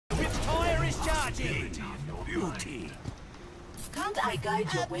beauty. Can't I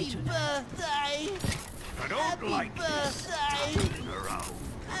guide your way to birthday! I don't like this tumbling around.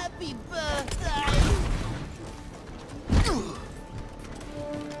 Happy birthday!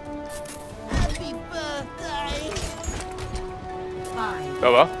 Happy birthday! 5,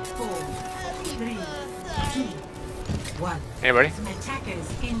 Oh well. 4, 3, 2, 1. Anybody? Attackers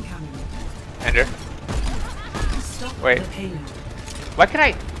incoming. Ender. Stop Wait. the payload. Why can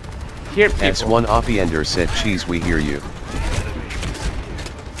I hear people? S1 Oppiender said cheese we hear you.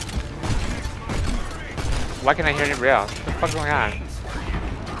 Why can I hear anybody else? What the fuck's going on?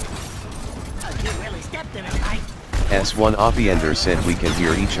 S1 Oppiender said we can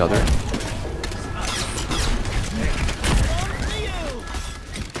hear each other.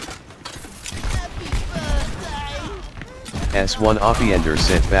 S1 Oppiender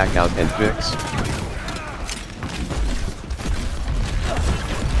said back out and fix.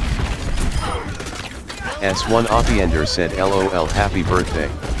 S1 Oppiender said LOL happy birthday.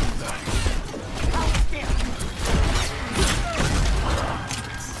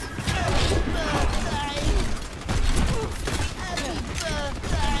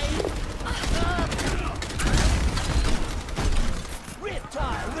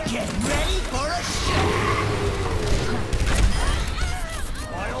 Get ready for a show!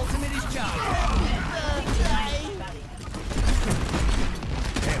 My ultimate is charged.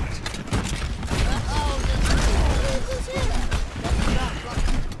 Damn it.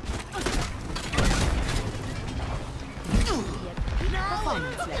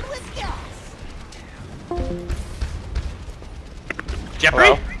 Jeffrey?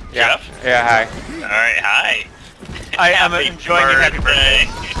 Hello? Yeah. Jeff? Yeah, hi. Alright, hi. I am enjoying your happy birthday.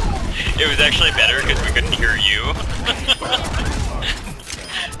 It was actually better because we couldn't hear you.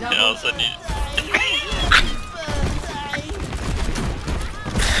 And all of a sudden you...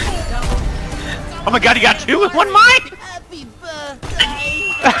 Oh my god, you got two with one mic? Happy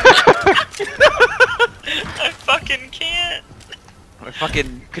birthday! I fucking can't. My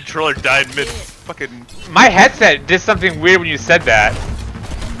fucking controller died mid fucking... My headset did something weird when you said that.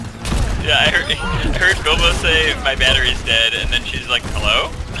 Yeah, I heard Bilbo say my battery's dead, and then she's like, hello?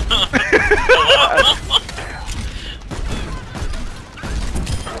 Hello?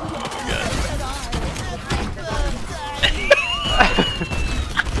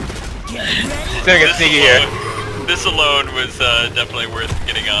 It's gonna get sneaky here. This alone was definitely worth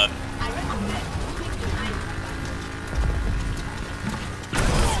getting on.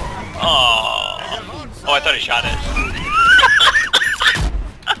 Oh, I thought he shot it.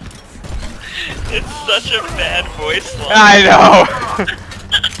 It's such a bad voice line. I know.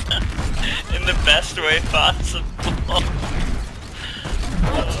 In the best way possible.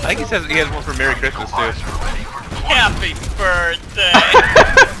 I think he says he has one for Merry Christmas too. Happy birthday!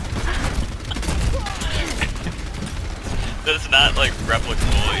 That's not like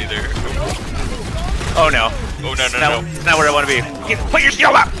replicable either. Oh no. Oh no. It's not where I want to be. Put your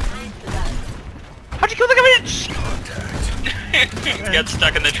shield up! How'd you kill the bitch? Got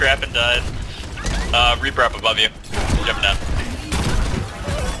stuck in the trap and died. Reaper up above you. Jumping down.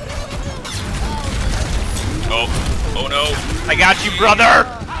 Oh no. I got you, brother!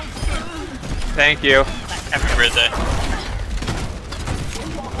 Thank you. Happy birthday.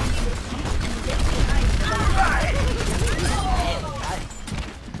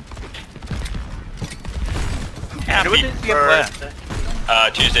 When Happy does he get planned? birthday.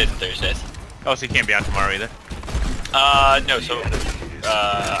 Tuesdays and Thursdays. Oh, so you can't be on tomorrow either? No, so,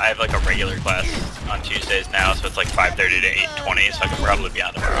 I have like a regular class on Tuesdays now, so it's like 5:30 to 8:20, so I can probably be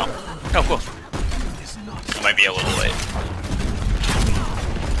on tomorrow. Oh, cool. I might be a little late.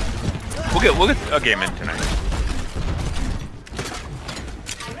 We'll get a game in tonight.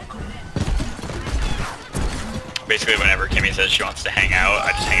 Basically, whenever Kimmy says she wants to hang out,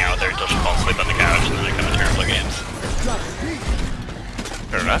 I just hang out with her until she falls asleep on the couch, and then I come and turn and play games.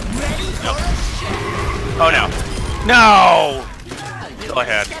 Fair enough. Nope. Oh no. No! That's all I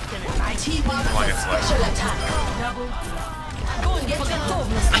had. T1 Like it's special attack. Go and get your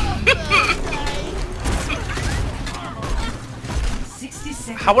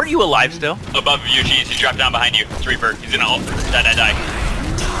How are you alive still? Above you, cheese. He dropped down behind you. It's Reaper. He's gonna ult. Die.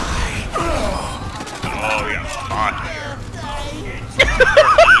 Oh yeah. Fine.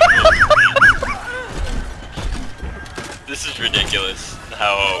 This is ridiculous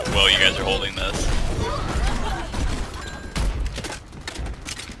how well you guys are holding this.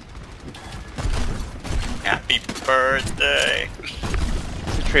 Happy birthday.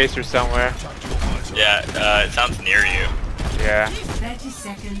 There's a tracer somewhere. Yeah, it sounds near you. Yeah. 30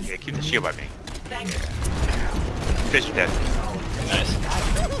 seconds. Yeah, keep the shield by me. Fish dead. Nice.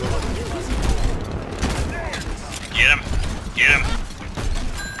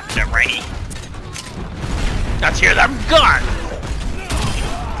 Let's hear them gun!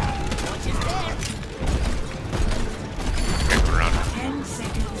 Okay, put around. 10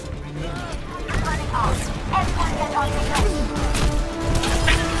 seconds.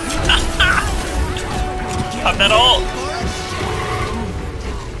 Pop that ult!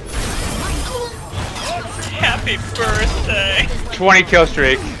 Happy birthday! 20 kill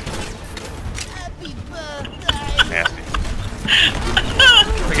streak. Nasty.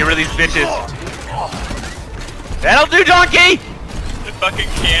 Get rid of these bitches. That'll do, donkey! I fucking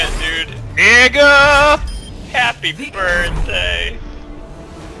can't, dude. Nigga! Happy birthday!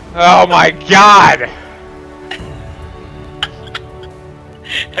 Oh my god!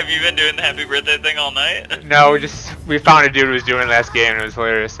 Have you been doing the happy birthday thing all night? No, we found a dude who was doing it last game and it was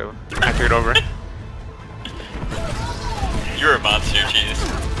hilarious, so I took it over. You're a monster, cheese.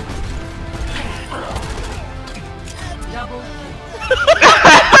 Double.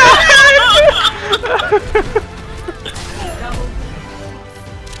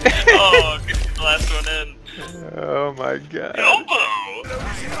 Oh, get the last one in. Oh my god. Elbow!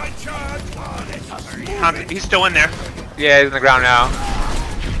 He's still in there. Yeah, he's on the ground now.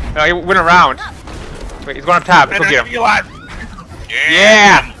 No, he went around. Wait, he's going up top. Let's go get him. Alive.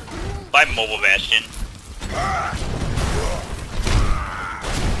 Yeah! Bye, Mobile Bastion.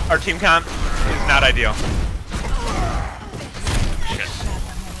 Our team comp is not ideal. Shit.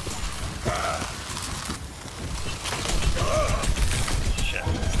 Shit.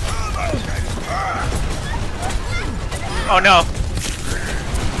 Oh no.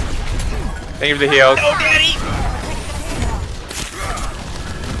 Thank you for the heals. Oh, daddy!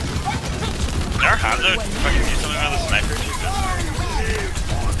 Did our Hanzo fucking do something about the sniper?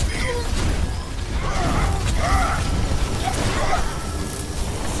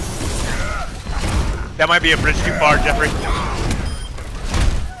 That might be a bridge too far, Jeffrey.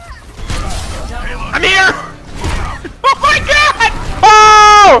 I'm here! Oh my god!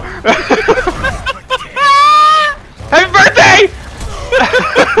 Oh! Happy birthday!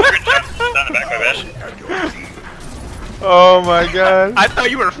 Down the back, my bash. Oh my god. I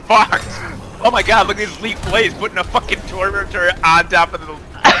thought you were fucked. Oh my god, look at this Leaf Blaze putting a fucking torment turret on top of the...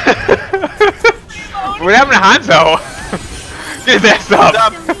 What happened to Hanzo? Get his ass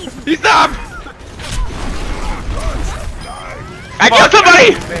up. He's up! I killed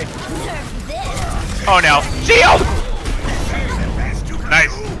somebody! Oh no. Shield!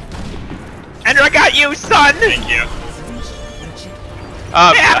 Nice. Ender, I got you, son! Thank you.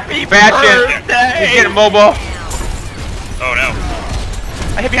 Happy Bastion. birthday! He's getting mobile. Oh no.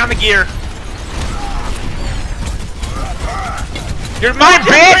 I hit behind the gear. You're mine,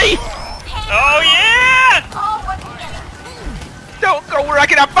 bitch! Oh yeah! Don't go where I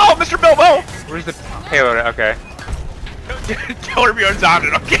cannot follow, Mr. Bilbo! Where's the payload? Okay. Torbjorn's on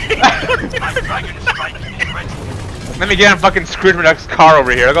it, okay? Let me get him fucking Scrooge McDuck's car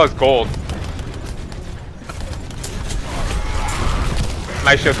over here. Look at all his gold.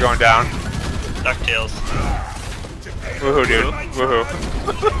 My ship's going down. DuckTales. Woohoo, dude. Woohoo.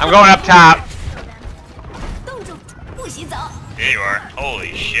 I'm going up top. Here you are.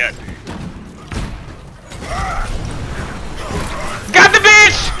 Holy shit. Got the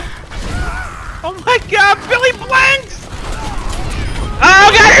bitch! Oh my god, Billy Blank!